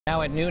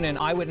Now at noon, an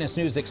Eyewitness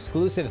News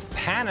exclusive: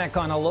 panic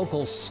on a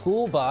local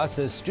school bus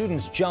as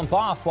students jump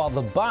off while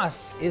the bus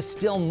is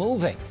still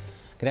moving.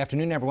 Good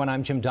afternoon, everyone.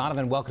 I'm Jim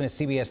Donovan. Welcome to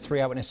CBS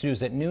 3 Eyewitness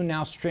News at noon,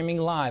 now streaming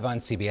live on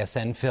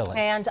CBSN Philly.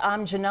 And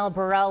I'm Janelle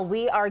Burrell.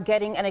 We are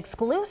getting an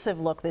exclusive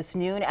look this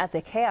noon at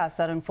the chaos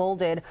that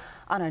unfolded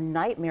on a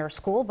nightmare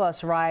school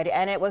bus ride,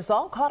 and it was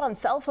all caught on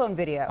cell phone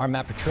video. Our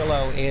Matt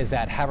Petrillo is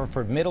at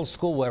Haverford Middle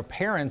School, where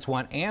parents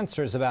want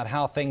answers about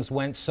how things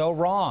went so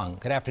wrong.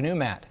 Good afternoon,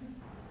 Matt.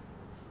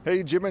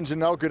 Hey, Jim and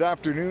Janelle, good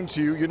afternoon to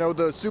you. You know,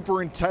 the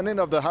superintendent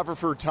of the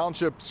Haverford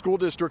Township School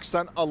District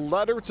sent a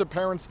letter to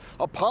parents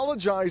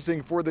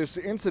apologizing for this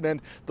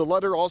incident. The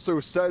letter also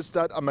says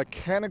that a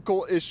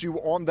mechanical issue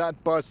on that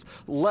bus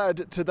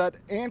led to that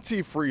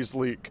antifreeze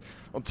leak.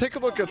 Well, take a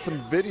look at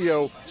some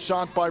video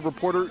shot by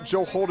reporter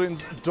Joe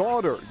Holden's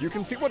daughter. You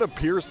can see what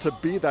appears to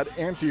be that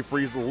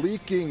antifreeze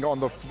leaking on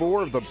the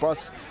floor of the bus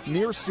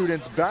near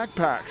students'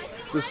 backpacks.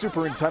 The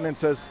superintendent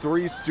says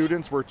 3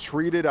 students were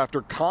treated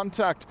after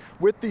contact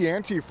with the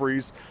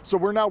antifreeze, so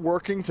we're now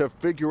working to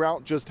figure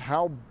out just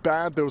how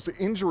bad those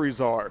injuries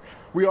are.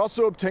 We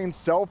also obtained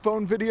cell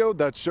phone video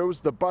that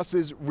shows the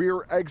bus's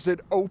rear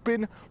exit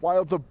open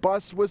while the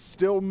bus was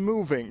still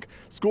moving.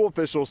 School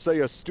officials say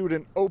a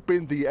student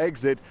opened the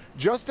exit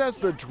just as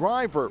the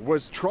driver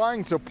was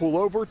trying to pull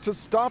over to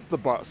stop the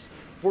bus.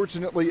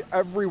 Fortunately,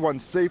 everyone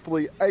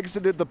safely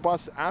exited the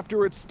bus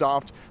after it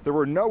stopped. There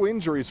were no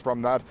injuries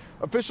from that.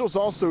 Officials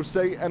also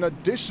say an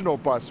additional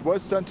bus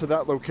was sent to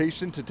that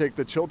location to take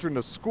the children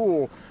to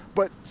school,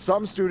 but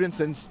some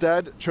students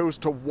instead chose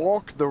to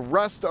walk the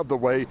rest of the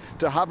way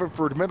to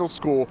Haverford Middle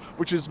School,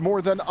 which is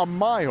more than a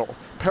mile.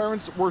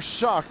 Parents were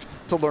shocked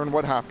to learn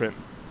what happened.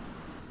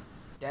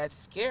 That's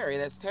scary.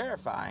 That's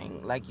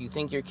terrifying. Like, you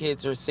think your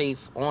kids are safe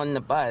on the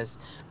bus.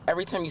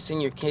 Every time you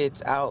send your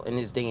kids out in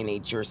this day and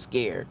age, you're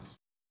scared.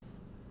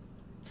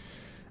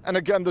 And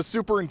again, the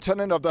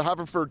superintendent of the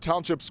Haverford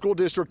Township School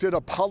District did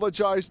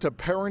apologize to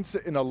parents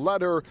in a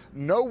letter.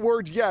 No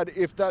word yet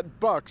if that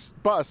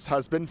bus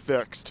has been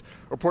fixed.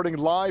 Reporting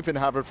live in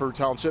Haverford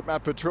Township,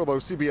 Matt Petrillo,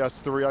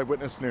 CBS 3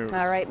 Eyewitness News.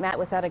 All right, Matt,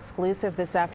 with that exclusive this afternoon.